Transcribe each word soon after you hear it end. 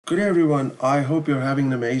Good day, everyone. I hope you're having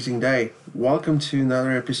an amazing day. Welcome to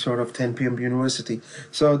another episode of 10 p.m. University.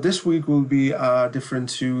 So this week will be different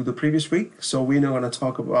to the previous week. So we're not going to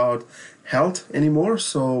talk about health anymore.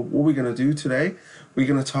 So what we're going to do today, we're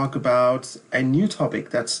going to talk about a new topic,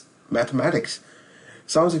 that's mathematics.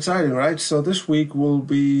 Sounds exciting, right? So this week will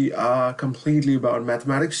be completely about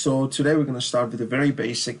mathematics. So today we're going to start with the very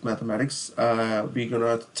basic mathematics. We're going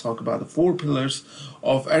to talk about the four pillars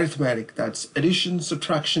of arithmetic. That's addition,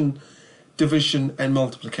 subtraction, division, and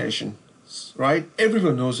multiplication, right?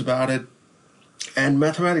 Everyone knows about it. And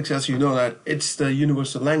mathematics, as you know, that it's the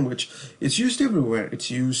universal language. It's used everywhere.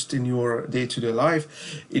 It's used in your day-to-day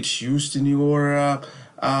life. It's used in your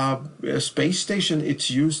space station. It's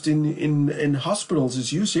used in hospitals.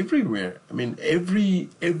 It's used everywhere. I mean,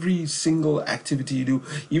 every single activity you do,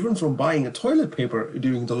 even from buying a toilet paper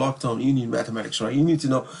during the lockdown, you need mathematics, right? You need to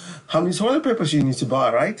know how many toilet papers you need to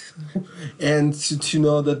buy, right? And to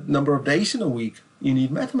know the number of days in a week, you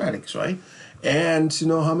need mathematics, right? And to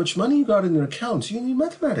know how much money you got in your accounts, you need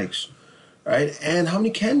mathematics, right? And how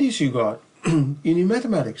many candies you got, you need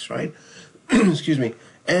mathematics, right? Excuse me.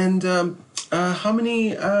 And how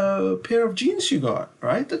many pair of jeans you got,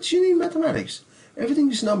 right? That's you need mathematics.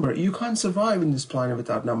 Everything is number. You can't survive in this planet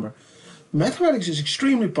without number. Mathematics is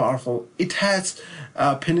extremely powerful. It has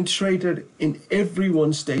penetrated in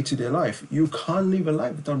everyone's day-to-day life. You can't live a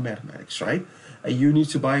life without mathematics, right? You need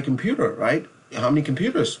to buy a computer, right? How many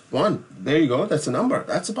computers? One. There you go. That's a number.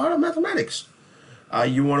 That's a part of mathematics.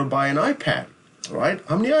 You want to buy an iPad, right?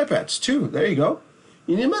 How many iPads? Two. There you go.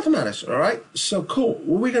 You need mathematics, all right? So cool.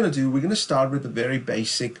 What we're going to do, we're going to start with the very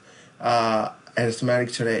basic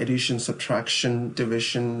arithmetic today: addition, subtraction,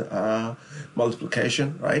 division,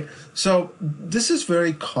 multiplication, right? So this is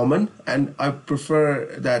very common, and I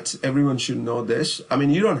prefer that everyone should know this. I mean,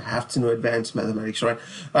 you don't have to know advanced mathematics, right?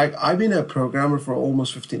 Like, I've been a programmer for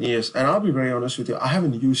almost 15 years, and I'll be very honest with you, I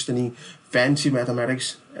haven't used any fancy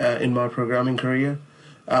mathematics in my programming career.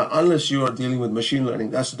 Unless you are dealing with machine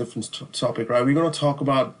learning, that's a different topic, right? We're going to talk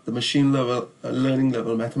about the machine level, learning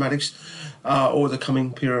level mathematics over the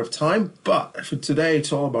coming period of time. But for today,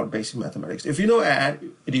 it's all about basic mathematics. If you know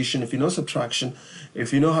addition, if you know subtraction,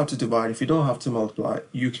 if you know how to divide, if you know how to multiply,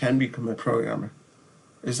 you can become a programmer.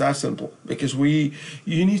 It's that simple, because you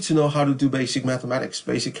need to know how to do basic mathematics,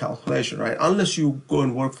 basic calculation, right? Unless you go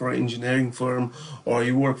and work for an engineering firm or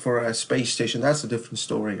you work for a space station, that's a different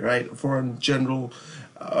story, right? For general,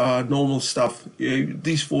 normal stuff,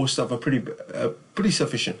 these four stuff are pretty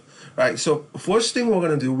sufficient, right? So first thing we're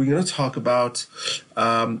going to do, we're going to talk about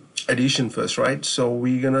addition first, right? So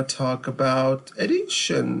we're going to talk about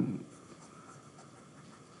addition.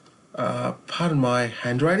 Pardon my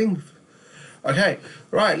handwriting. Okay,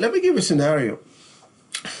 right, let me give you a scenario.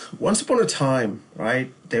 Once upon a time,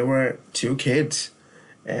 right, there were two kids,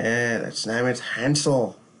 and let's name it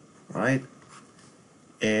Hansel, right?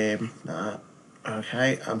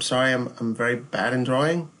 Okay, I'm sorry, I'm very bad in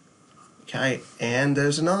drawing. Okay, and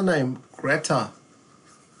there's another name, Greta.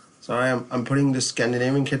 Sorry, I'm putting the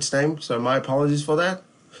Scandinavian kid's name, so my apologies for that.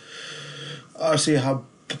 I'll see how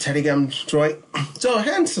pathetic I'm drawing. So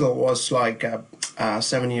Hansel was like a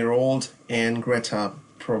 7-year-old, and Greta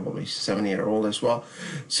probably 7-year-old as well.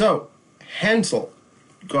 So Hansel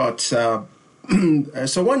got so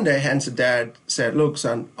one day Hansel's dad said, "Look,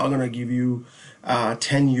 son, I'm gonna give you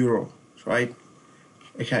 10 euro, right?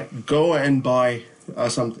 Okay, go and buy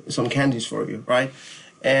some candies for you, right?"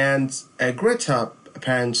 And Greta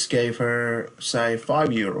parents gave her, say,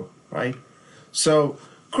 5 euro, right? So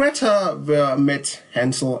Greta met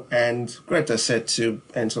Hansel, and Greta said to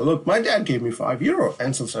Hansel, "Look, my dad gave me 5 euro."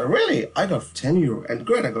 Hansel said, "Really? I got 10 euro." And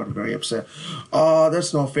Greta got very upset. "Oh,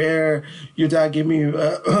 that's not fair. Your dad gave me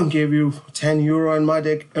gave you 10 euro, and my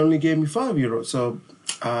dad only gave me 5 euro." So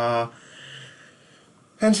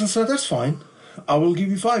Hansel said, "That's fine. I will give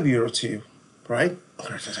you 5 euro to you, right?"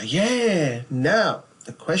 Greta said, "Yeah. Now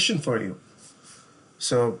the question for you."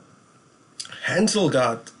 So Hansel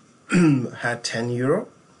had 10 euro.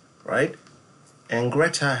 Right? And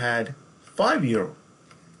Greta had 5 euro.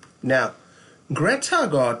 Now, Greta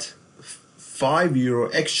got 5 euro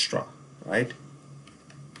extra, right?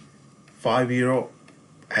 5 euro,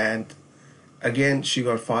 and again, she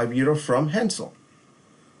got 5 euro from Hansel.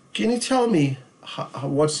 Can you tell me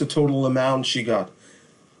what's the total amount she got?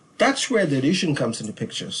 That's where the addition comes into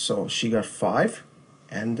picture. So she got 5,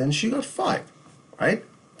 and then she got 5, right?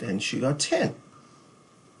 Then she got 10.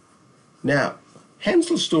 Now,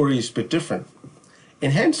 Hansel's story is a bit different.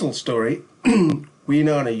 In Hansel's story, we're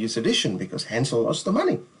not going to use addition because Hansel lost the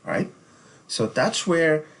money, right? So that's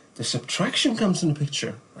where the subtraction comes in the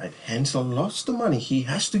picture, right? Hansel lost the money. He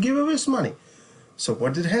has to give away his money. So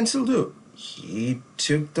what did Hansel do? He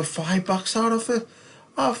took the $5 out of it,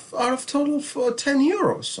 out of total for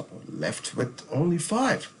 €10, so left with only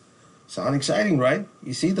 5. Sound exciting, right?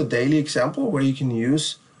 You see the daily example where you can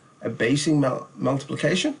use a basic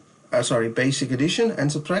multiplication, basic addition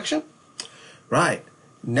and subtraction. Right,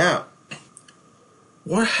 now,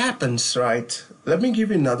 what happens, right? Let me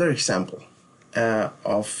give you another example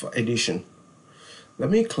of addition.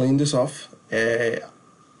 Let me clean this off. Okay,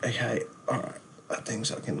 all right. I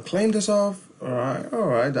think I can clean this off. All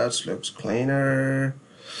right, that looks cleaner.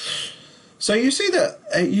 So you see that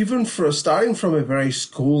even for starting from a very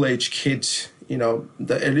school-age kid, you know,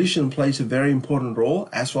 the addition plays a very important role,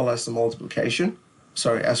 as well as the multiplication.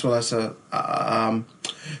 As well as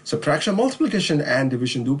subtraction. Multiplication and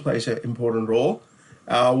division do play an important role.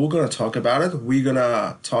 We're going to talk about it. We're going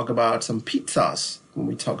to talk about some pizzas when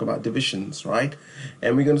we talk about divisions, right?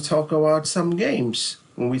 And we're going to talk about some games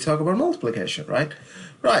when we talk about multiplication, right?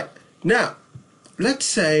 Right. Now, let's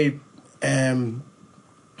say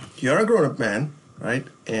you're a grown-up man, right?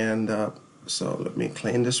 And so let me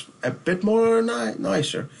clean this a bit more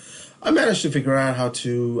nicer. I managed to figure out how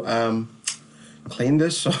to clean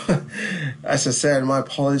this. So, as I said, my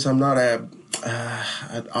apologies. I'm not an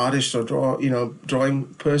artist or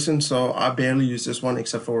drawing person, so I barely use this one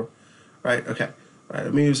except for, right? Okay, all right.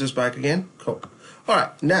 Let me use this back again. Cool. All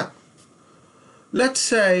right. Now, let's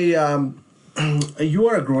say you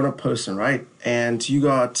are a grown-up person, right? And you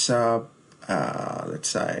got let's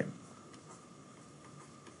say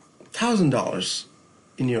 $1,000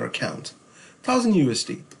 in your account, 1,000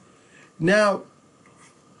 USD. Now,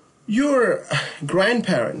 your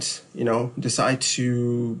grandparents, decide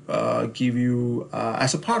to give you,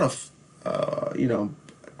 as a part of,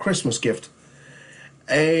 Christmas gift,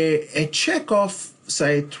 a check of,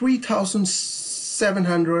 say,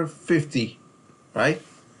 3,750, right?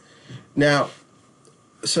 Now,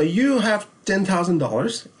 so you have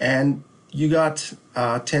 $10,000 and you got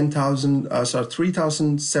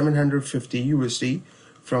 3,750 USD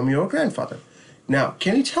from your grandfather. Now,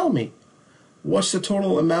 can you tell me what's the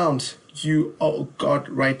total amount you got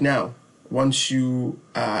right now once you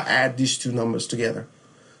add these two numbers together?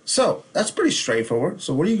 So that's pretty straightforward.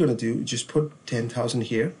 So what are you going to do? Just put 10,000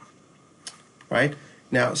 here, right?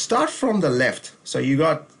 Now start from the left. So you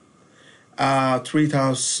got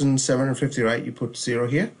 3,750, right? You put 0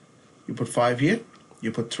 here, you put 5 here,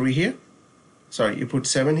 you put 3 here. Sorry, you put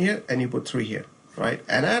 7 here and you put 3 here, right?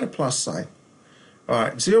 And add a plus sign. All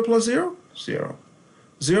right, 0 plus 0, 0.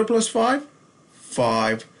 0 plus 5,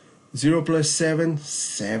 5. 0 plus 7,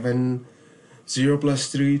 7. 0 plus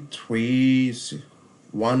 3, 3.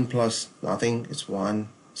 1 plus nothing, it's 1.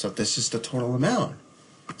 So this is the total amount.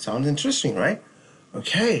 Sounds interesting, right?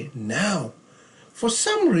 Okay, now, for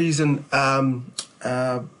some reason,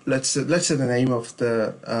 let's say the name of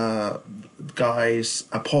the guy's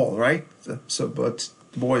Paul, right? But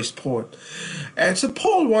the boy is Paul. And so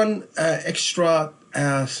Paul won extra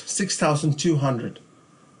 6,200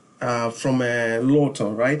 from a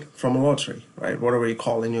lotto, right? From a lottery, right? Whatever you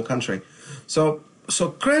call in your country. So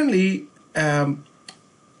currently,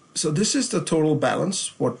 so this is the total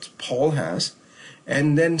balance what Paul has,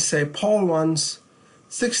 and then say Paul wants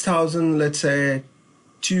 6,000, let's say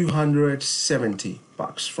 270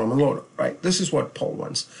 bucks from a lotto, right? This is what Paul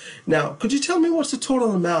wants. Now, could you tell me what's the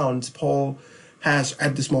total amount Paul has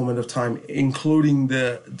at this moment of time, including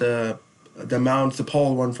the amount the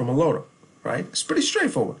Paul won from a lotto, right? It's pretty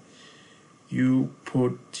straightforward. You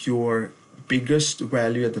put your biggest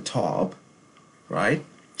value at the top, right?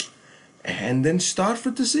 And then start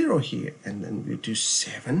with the 0 here, and then you do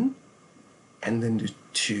 7, and then do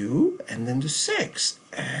 2, and then do 6,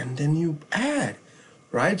 and then you add,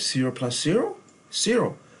 right? 0 plus 0,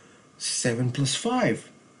 0. 7 plus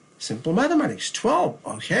 5, simple mathematics, 12.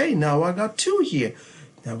 Okay, now I got 2 here.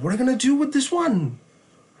 Now what am I gonna do with this one?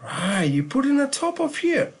 Right, you put it in the top of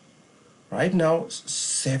here. Right now,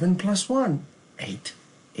 7 plus 1, 8.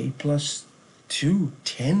 8 plus 2,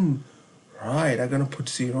 10. Right, I'm gonna put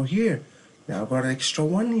 0 here. Now I've got an extra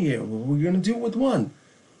 1 here. What are we gonna do with 1?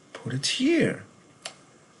 Put it here.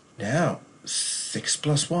 Now, 6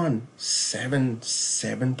 plus 1, 7.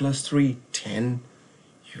 7 plus 3, 10.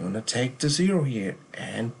 You're gonna take the 0 here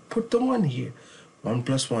and put the 1 here. 1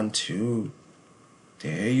 plus 1, 2.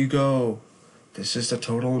 There you go. This is the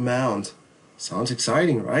total amount. Sounds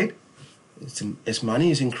exciting, right? His money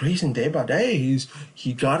is increasing day by day.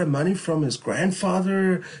 He got money from his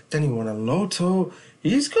grandfather. Then he won a lotto.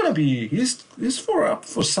 He's up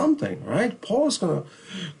for something, right? Paul's gonna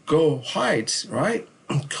go heights, right?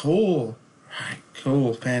 Cool, right?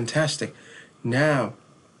 Cool, fantastic. Now,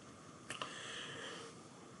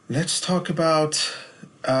 Let's talk about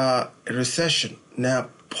a recession. Now,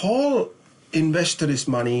 Paul invested his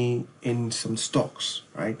money in some stocks,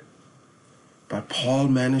 right? But Paul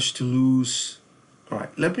managed to lose. All right,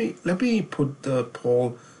 let me put the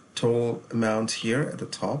Paul total amount here at the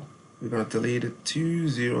top. We're gonna delete it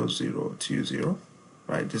 20020.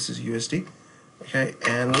 Right, this is USD. Okay,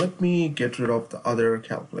 and let me get rid of the other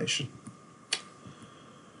calculation.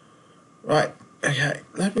 Right, okay,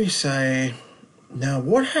 let me say, now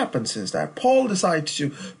what happens is that Paul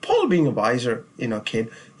being a wiser,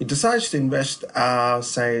 kid, he decides to invest,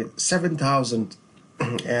 say, 7,000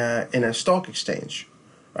 in a stock exchange,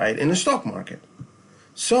 right, in a stock market.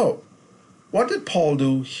 So, what did Paul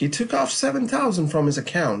do? He took off 7,000 from his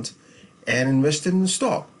account and invested in the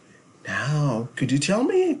stock. Now, could you tell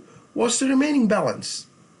me what's the remaining balance?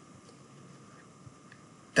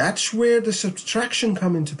 That's where the subtraction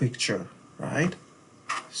come into picture, right?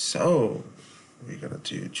 So, we're gonna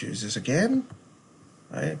choose this again,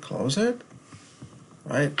 right? Close it,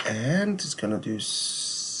 right? And it's gonna do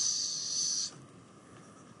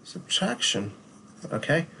subtraction,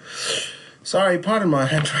 okay? Sorry, pardon my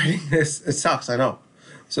handwriting. It sucks, I know.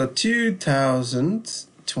 So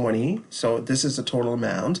 2020. So this is the total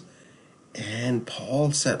amount. And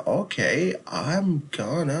Paul said, okay, I'm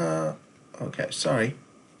gonna, okay, sorry.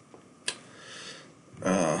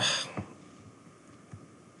 Okay,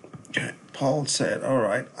 Paul said, all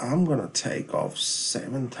right, I'm gonna take off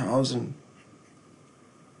 7,000.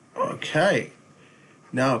 Okay.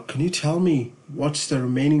 Now, can you tell me what's the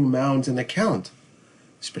remaining amount in the account?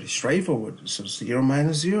 It's pretty straightforward. So 0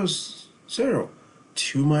 minus 0 is 0.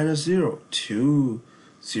 2 minus 0, 2.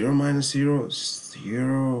 0 minus 0 is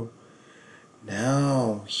 0.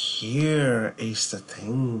 Now, here is the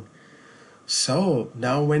thing. So,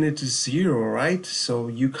 now when it is 0, right? So,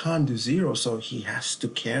 you can't do 0. So, he has to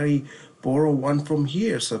borrow 1 from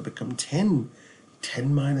here. So, it becomes 10.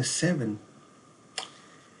 10 minus 7.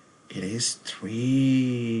 It is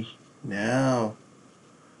 3. Now,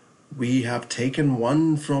 we have taken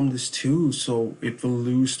 1 from this 2. So, it will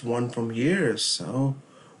lose 1 from here. So,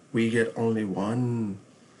 we get only 1.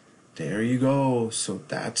 There you go. So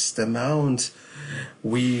that's the amount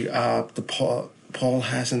Paul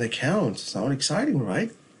has in the account. Sound exciting, right?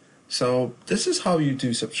 So this is how you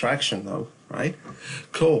do subtraction, though, right?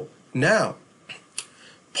 Cool. Now,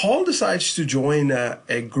 Paul decides to join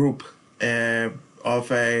a group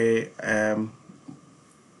of a.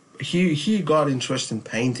 He got interested in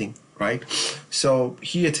painting, right? So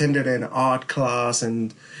he attended an art class,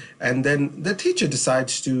 and then the teacher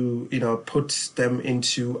decides to put them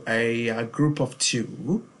into a group of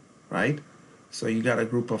 2, right? So you got a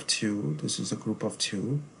group of 2. This is a group of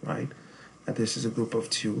 2, right? And this is a group of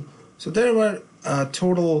 2. So there were a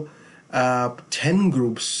total 10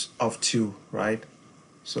 groups of 2, right?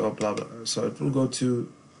 So blah blah. So it will go to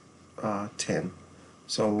 10.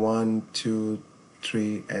 So 1, 2,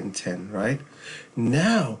 3, and 10, right?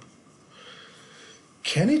 Now,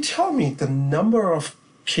 can you tell me the number of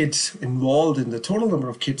kids involved in the total number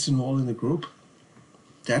of kids involved in the group?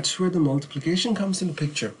 That's where the multiplication comes in the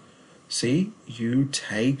picture. See,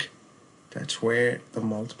 that's where the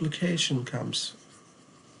multiplication comes.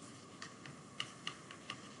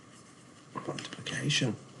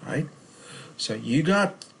 Multiplication, right? So you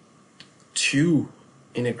got 2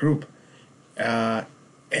 in a group,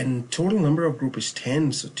 and total number of group is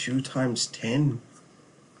 10. So 2 times 10,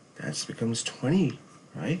 that becomes 20,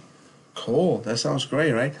 right? Cool, that sounds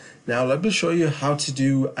great, right? Now let me show you how to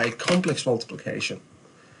do a complex multiplication.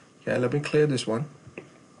 Okay, let me clear this one.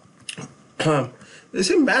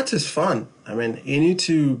 Math is fun. I mean, you need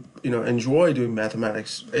to, enjoy doing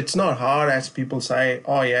mathematics. It's not hard as people say,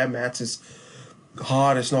 oh yeah, math is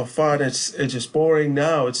hard, it's not fun, it's just boring.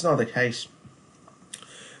 No, it's not the case.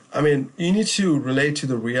 I mean, you need to relate to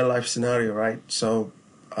the real life scenario, right? So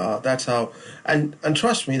that's how, and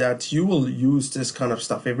trust me that you will use this kind of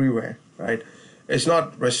stuff everywhere, right? It's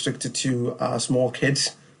not restricted to small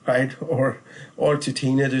kids, right? Or to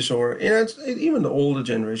teenagers, or even the older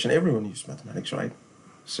generation. Everyone uses mathematics, right?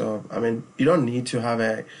 So I mean, you don't need to have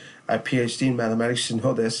a PhD in mathematics to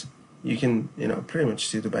know this. You can pretty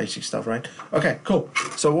much do the basic stuff, right? Okay, cool.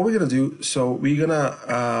 So what we're gonna do? So we're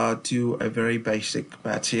gonna do a very basic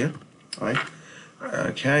maths here, right?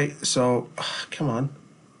 Okay, so come on.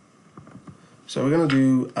 So we're going to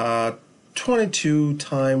do 22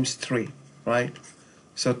 times 3, right?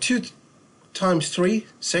 So 2 times 3,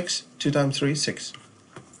 6. 2 times 3, 6.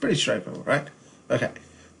 Pretty straightforward, right? Okay.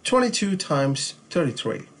 22 times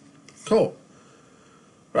 33. Cool.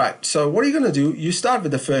 Right, so what are you going to do? You start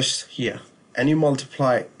with the first here, and you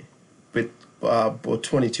multiply with both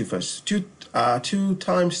 22 first. 2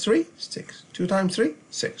 times 3, 6. 2 times 3,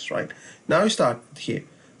 6, right? Now you start here.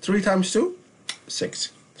 3 times 2,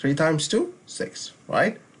 6. 3 times 2, 6,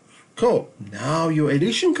 right? Cool. Now your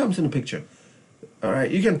addition comes in the picture. All right,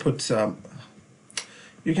 you can put 0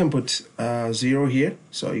 here.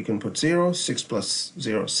 So you can put 0, 6 plus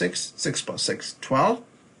 0, 6, 6 plus 6, 12,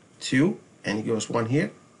 2, and it goes 1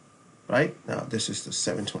 here, right? Now this is the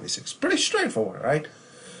 726. Pretty straightforward, right?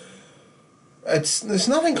 There's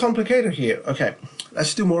nothing complicated here. Okay,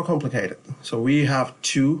 let's do more complicated. So we have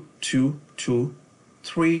 2, 2, 2,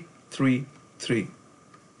 3, 3, 3.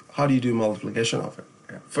 How do you do multiplication of it?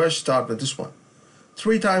 First start with this one.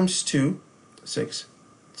 3 times 2, 6.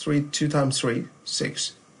 2 times 3,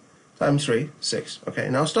 6. Times 3, 6. Okay,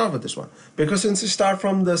 now start with this one. Because since you start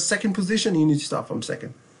from the second position, you need to start from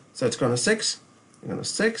second. So it's going to 6, you're going to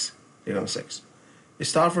 6, you're going to 6. You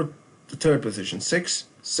start for the third position. 6,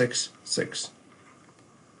 6, 6.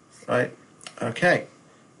 Right? Okay.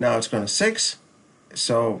 Now it's going to 6.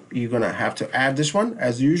 So you're going to have to add this one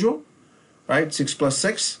as usual. Right? 6 plus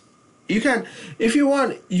 6. You can, if you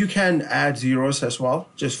want, you can add zeros as well,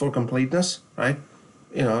 just for completeness, right?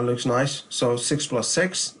 You know, it looks nice. So 6 plus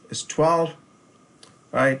 6 is 12,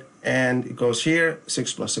 right? And it goes here,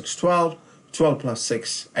 6 plus 6, 12. 12 plus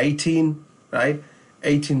 6, 18, right?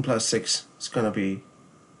 18 plus 6 is going to be,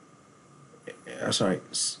 sorry,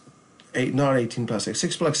 8, not 18 plus 6.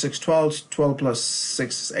 6 plus 6, 12. 12 plus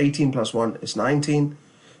 6 is 18 plus 1 is 19.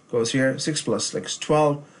 Goes here, 6 plus 6,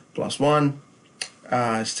 12 plus 1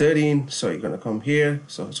 is 13. So you're going to come here.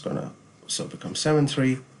 So it's going to become 7,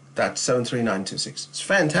 3. That's 73926. It's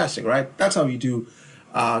fantastic, right? That's how you do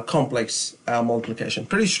complex multiplication.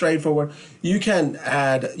 Pretty straightforward. You can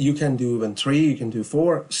add, you can do even 3, you can do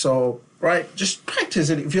 4. So, right, just practice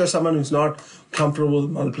it. If you're someone who's not comfortable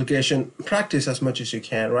with multiplication, practice as much as you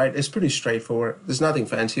can, right? It's pretty straightforward. There's nothing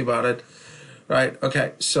fancy about it, right?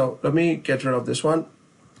 Okay, so let me get rid of this one.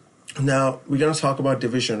 Now, we're going to talk about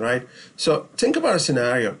division, right? So, think about a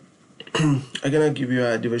scenario. I'm going to give you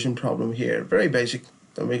a division problem here. Very basic.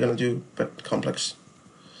 Then we're going to do but complex.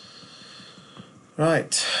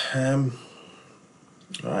 Right. Right.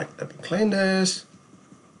 Let me clean this.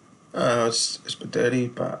 It's a bit dirty,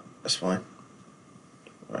 but that's fine.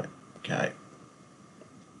 Right. Okay.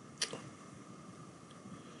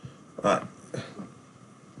 Right.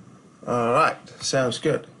 All right. Sounds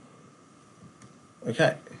good.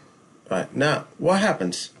 Okay. Right. Now, what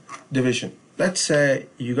happens? Division. Let's say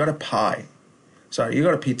you got a pie. Sorry, you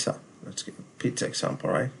got a pizza. Let's get a pizza example,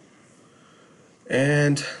 right?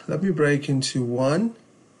 And let me break into 1.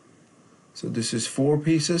 So this is 4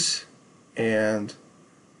 pieces. And,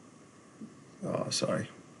 oh, sorry.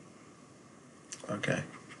 Okay.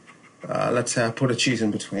 Let's put a cheese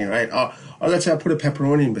in between, right? Or let's put a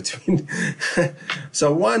pepperoni in between.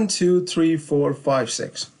 So 1, 2, 3, 4, 5,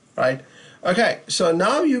 6, right? Okay, so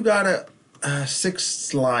now you got a 6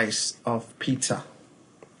 slice of pizza,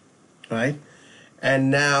 right? And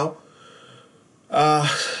now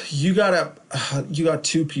you got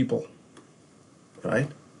 2 people, right?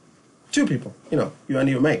 2 people, you know, you and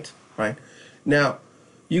your mate, right? Now,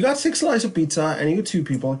 you got 6 slices of pizza and you got 2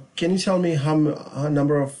 people. Can you tell me how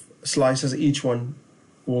number of slices each one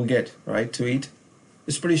will get, right, to eat?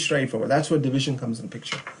 It's pretty straightforward. That's where division comes in the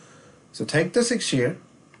picture. So take the 6 here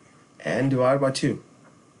and divide by 2.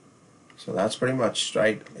 So that's pretty much,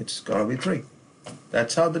 right, it's gonna be 3.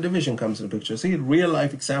 That's how the division comes in the picture. See, real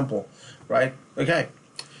life example, right? Okay,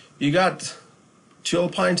 you got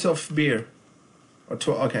 12 pints of beer, or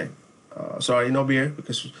 12, okay, sorry, no beer,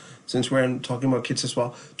 because since we're talking about kids as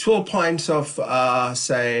well, 12 pints of,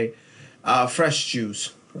 say, fresh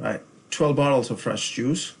juice, right? 12 bottles of fresh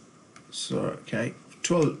juice. So, okay,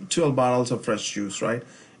 12 bottles of fresh juice, right?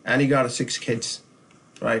 And you got 6 kids,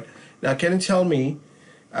 right? Now, can you tell me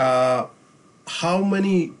how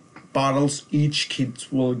many bottles each kid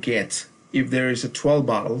will get if there is a 12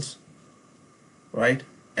 bottles, right?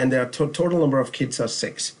 And their total number of kids are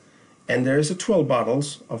 6. And there is a 12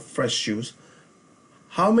 bottles of fresh juice.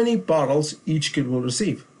 How many bottles each kid will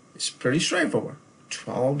receive? It's pretty straightforward.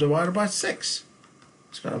 12 divided by 6.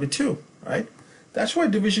 It's going to be 2, right? That's why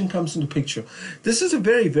division comes into picture. This is a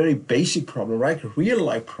very, very basic problem, right? A real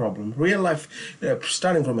life problem. Real life,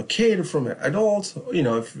 starting from a kid, from an adult, you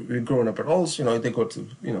know, if we're growing up adults, you know, they go to,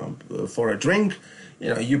 you know, for a drink, you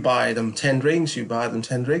know, you buy them 10 drinks, you divide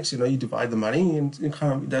the money, and you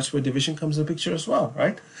kind of, that's where division comes into picture as well,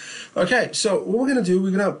 right? Okay, so what we're going to do,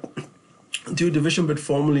 we're going to do division but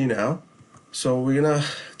formally now. So we're going to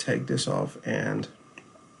take this off, and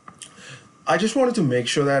I just wanted to make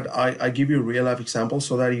sure that I give you a real life example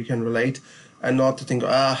so that you can relate and not to think,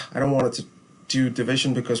 I don't want it to do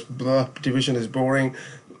division because division is boring.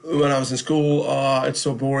 When I was in school, it's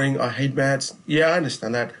so boring. I hate maths. Yeah, I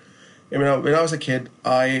understand that. When I was a kid,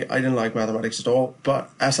 I didn't like mathematics at all. But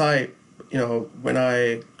as when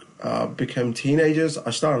I became teenagers,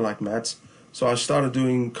 I started like maths. So I started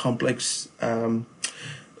doing complex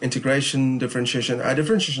integration, differentiation.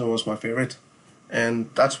 Differentiation was my favorite. And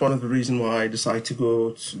that's one of the reasons why I decided to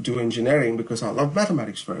go to do engineering, because I love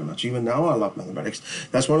mathematics very much. Even now, I love mathematics.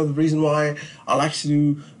 That's one of the reasons why I like to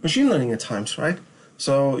do machine learning at times, right?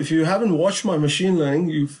 So if you haven't watched my machine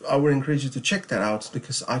learning, I would encourage you to check that out,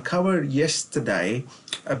 because I covered yesterday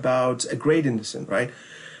about a gradient descent, right?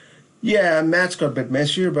 Yeah, maths got a bit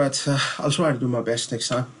messier, but I'll try to do my best next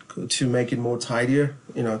time to make it more tidier,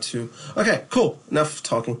 Okay, cool. Enough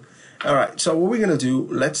talking. All right, so what we're going to do,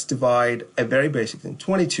 let's divide a very basic thing.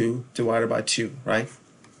 22 divided by 2, right?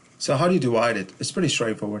 So how do you divide it? It's pretty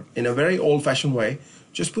straightforward. In a very old-fashioned way,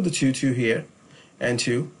 just put the 2 here, and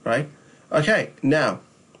 2, right? Okay, now,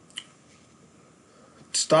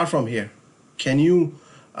 start from here. Can you,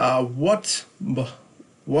 what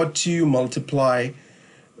do you multiply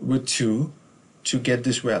with 2 to get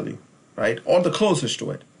this value, right? Or the closest to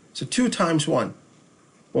it. So 2 times 1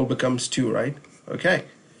 will becomes 2, right? Okay.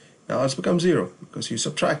 Now it's become 0, because you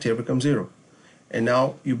subtract here, it becomes 0. And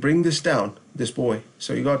now you bring this down, this boy.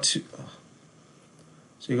 So you got 2.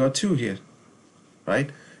 So you got 2 here, right?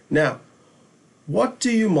 Now, what do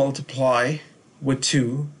you multiply with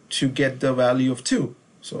 2 to get the value of 2?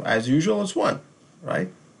 So as usual, it's 1, right?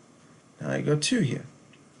 Now you got 2 here,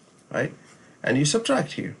 right? And you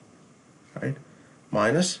subtract here, right? 2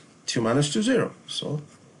 minus 2, 0. So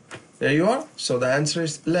there you are. So the answer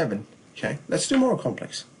is 11. Okay, let's do more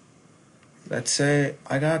complex. Let's say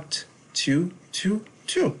I got 2, 2,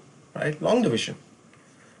 2, right? Long division.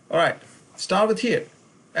 All right, start with here.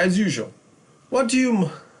 As usual, what do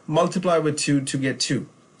you multiply with 2 to get 2?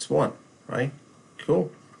 It's 1, right?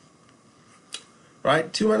 Cool.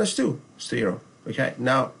 Right, 2 minus 2, 0. Okay,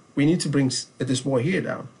 now we need to bring this boy here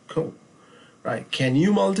down. Cool. Right, can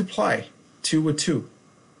you multiply 2 with 2?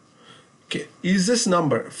 Okay, is this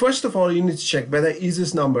number, first of all, you need to check whether is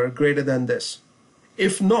this number greater than this.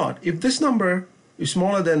 If not, if this number is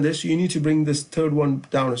smaller than this, you need to bring this third one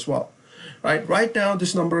down as well. Right now,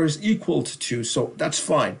 this number is equal to 2, so that's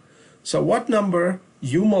fine. So what number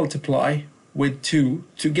you multiply with 2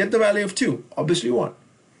 to get the value of 2? Obviously 1.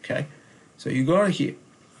 Okay, so you got it here,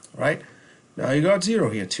 right? Now you got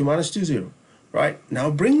 0 here, 2 minus 2, 0. Right, now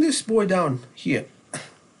bring this boy down here.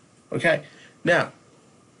 Okay, now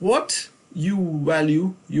what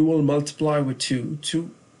value you will multiply with 2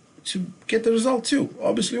 to get the result 2?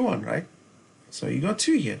 Obviously 1, right? So you got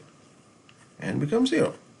 2 here and becomes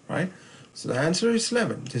 0, right? So the answer is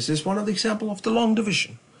 11. This is one of the example of the long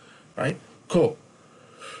division, right? Cool.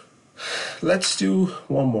 Let's do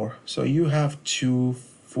one more. So you have 2,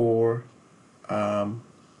 4,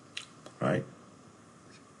 right?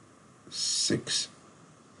 6,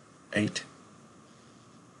 8.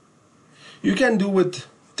 You can do with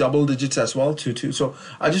double digits as well, 2, 2. So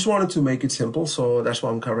I just wanted to make it simple, so that's why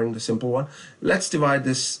I'm covering the simple one. Let's divide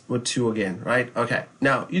this with 2 again, right? Okay,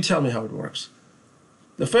 now you tell me how it works.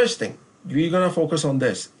 The first thing, we're going to focus on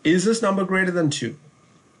this. Is this number greater than 2?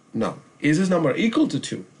 No. Is this number equal to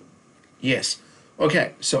 2? Yes.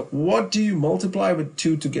 Okay, so what do you multiply with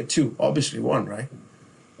 2 to get 2? Obviously 1, right?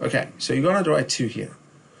 Okay, so you're going to write 2 here.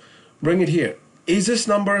 Bring it here. Is this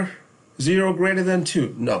number 0 greater than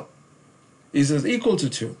 2? No. Is it equal to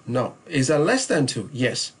 2? No. Is that less than 2?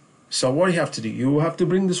 Yes. So what do you have to do? You have to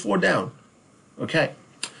bring this 4 down. Okay.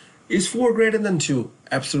 Is 4 greater than 2?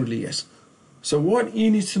 Absolutely yes. So what you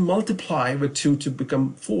need to multiply with 2 to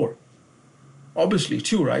become 4? Obviously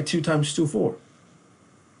 2, right? 2 times 2, 4.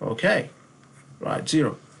 Okay. Right,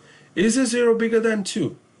 0. Is this 0 bigger than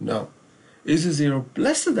 2? No. Is this 0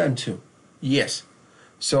 lesser than 2? Yes.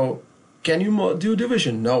 So can you do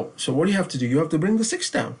division? No. So what do you have to do? You have to bring the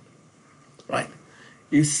 6 down. Right.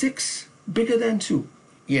 Is 6 bigger than 2?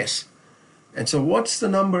 Yes. And so what's the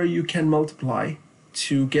number you can multiply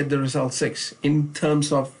to get the result 6 in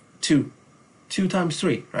terms of 2? 2 times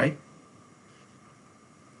 3, right?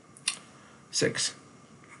 6.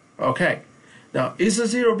 Okay. Now, is the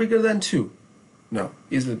 0 bigger than 2? No.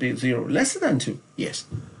 Is the 0 lesser than 2? Yes.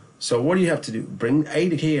 So what do you have to do? Bring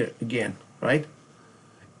 8 here again, right?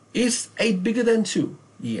 Is 8 bigger than 2?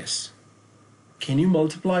 Yes. Can you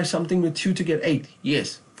multiply something with 2 to get 8?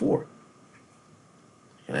 Yes. 4.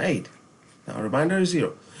 And 8. Now, remainder is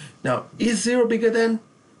 0. Now, is 0 bigger than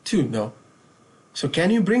 2? No. So can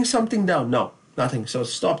you bring something down? No. Nothing. So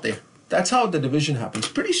stop there. that's how the division happens.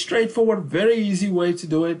 Pretty straightforward, very easy way to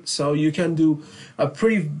do it. So you can do a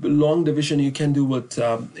pretty long division. You can do with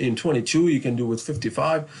in 22, you can do with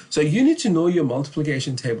 55. So you need to know your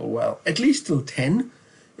multiplication table well, at least till 10.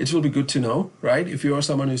 It will be good to know, right? If you are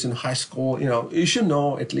someone who's in high school, you should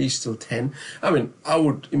know at least till 10. I mean,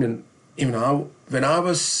 when I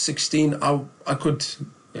was 16, I could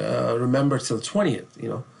remember till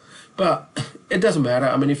 20th, but it doesn't matter.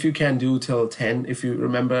 I mean, if you can do till 10, if you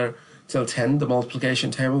remember till 10, the multiplication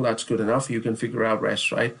table, that's good enough. You can figure out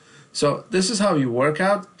rest, right? So this is how you work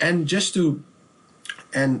out, and just to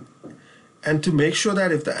and to make sure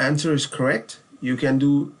that if the answer is correct, you can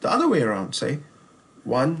do the other way around. Say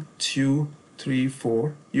 1, 2, 3,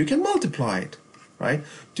 4. You can multiply it, right,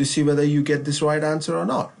 to see whether you get this right answer or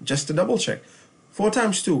not. Just to double check. 4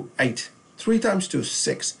 times 2, 8. 3 times 2,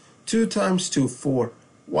 6. 2 times 2, 4.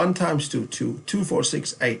 1 times 2, 2. 2, 4,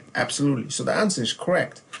 6, 8. Absolutely. So the answer is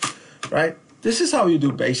correct, right? This is how you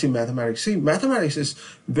do basic mathematics. See, mathematics is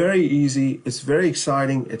very easy. It's very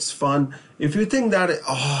exciting. It's fun. If you think that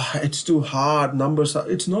it's too hard,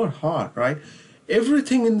 it's not hard, right?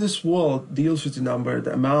 Everything in this world deals with the number,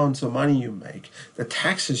 the amounts of money you make, the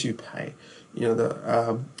taxes you pay,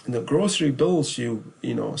 the grocery bills you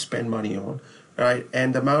spend money on, right?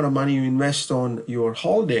 And the amount of money you invest on your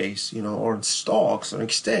holidays, or in stocks,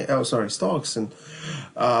 stocks and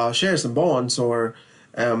shares and bonds, or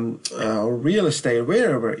real estate,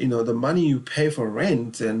 wherever, the money you pay for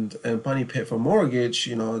rent and money you pay for mortgage,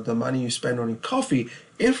 the money you spend on your coffee,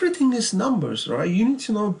 everything is numbers, right? You need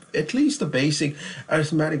to know at least the basic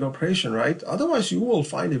arithmetic operation, right? Otherwise, you will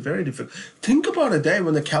find it very difficult. Think about a day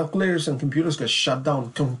when the calculators and computers get shut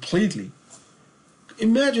down completely.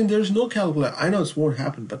 Imagine there's no calculator. I know it won't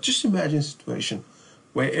happen, but just imagine a situation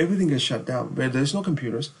where everything gets shut down, where there's no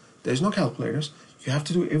computers, there's no calculators. You have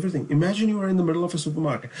to do everything. Imagine you are in the middle of a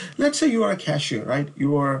supermarket. Let's say you are a cashier, right?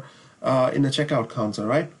 You are in a checkout counter,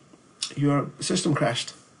 right? Your system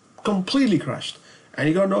crashed, completely crashed. And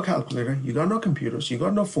you got no calculator, you got no computers, you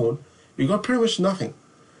got no phone, you got pretty much nothing.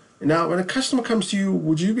 Now, when a customer comes to you,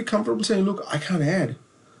 would you be comfortable saying, look, I can't add.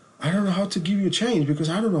 I don't know how to give you a change because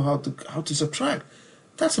I don't know how to subtract.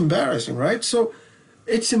 That's embarrassing, right? So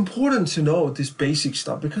it's important to know this basic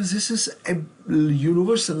stuff because this is a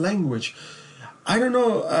universal language. I don't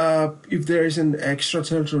know if there is an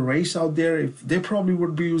extraterrestrial race out there. If they probably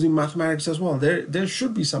would be using mathematics as well. There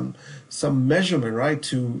should be some measurement, right,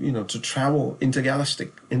 to travel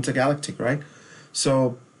intergalactic, right?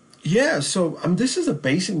 So yeah, so this is a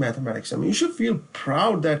basic mathematics. I mean, you should feel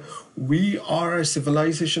proud that we are a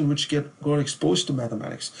civilization which got exposed to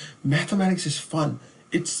mathematics. Mathematics is fun.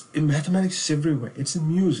 Mathematics is everywhere. It's in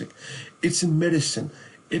music, it's in medicine,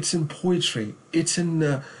 it's in poetry, it's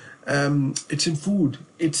in food,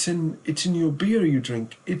 it's in your beer you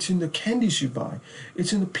drink, it's in the candies you buy,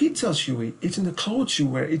 it's in the pizzas you eat, it's in the clothes you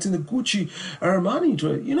wear, it's in the Gucci Armani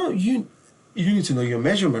dress. You need to know your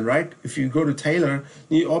measurement, right? If you go to tailor,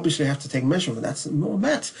 you obviously have to take measurement. That's more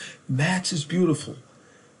maths. Maths is beautiful.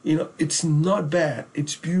 It's not bad.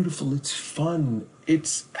 It's beautiful. It's fun.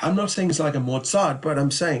 I'm not saying it's like a Mozart, but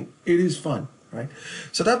I'm saying it is fun. Right.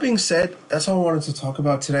 So that being said, that's all I wanted to talk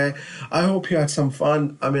about today. I hope you had some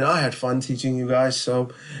fun. I mean, I had fun teaching you guys.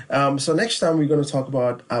 So next time we're going to talk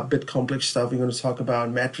about a bit complex stuff. We're going to talk about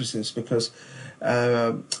matrices because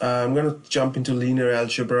I'm going to jump into linear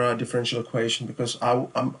algebra, differential equation because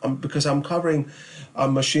I'm covering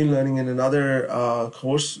machine learning in another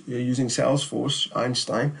course using Salesforce,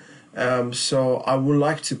 Einstein. So I would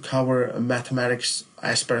like to cover a mathematics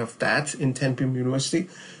aspect of that in 10 p.m. University.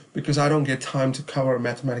 Because I don't get time to cover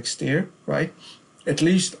mathematics there, right? At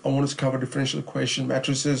least I wanted to cover differential equation,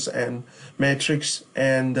 matrices, and matrix,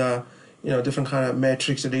 and different kind of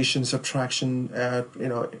matrix addition, subtraction,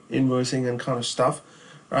 inversing, and kind of stuff,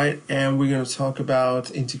 right? And we're going to talk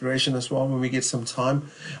about integration as well when we get some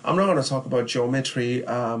time. I'm not going to talk about geometry.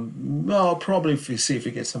 Well, probably if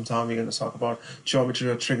we get some time, we're going to talk about geometry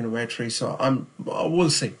or trigonometry. So we'll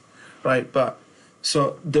see, right? But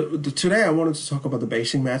so today I wanted to talk about the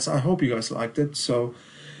basic maths. I hope you guys liked it. So,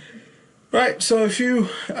 right. So if you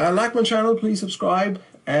like my channel, please subscribe.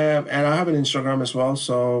 And I have an Instagram as well.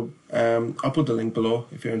 So I'll put the link below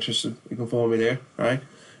if you're interested. You can follow me there, right?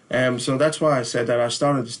 So that's why I said that I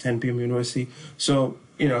started this 10 p.m. University. So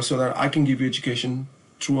so that I can give you education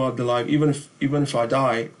throughout the life. Even if I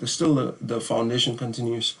die, the foundation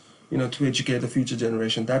continues. To educate the future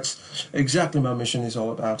generation. That's exactly my mission is all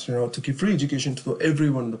about, to give free education to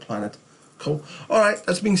everyone on the planet. Cool. All right,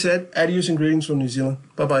 that's being said, adios and greetings from New Zealand.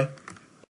 Bye-bye.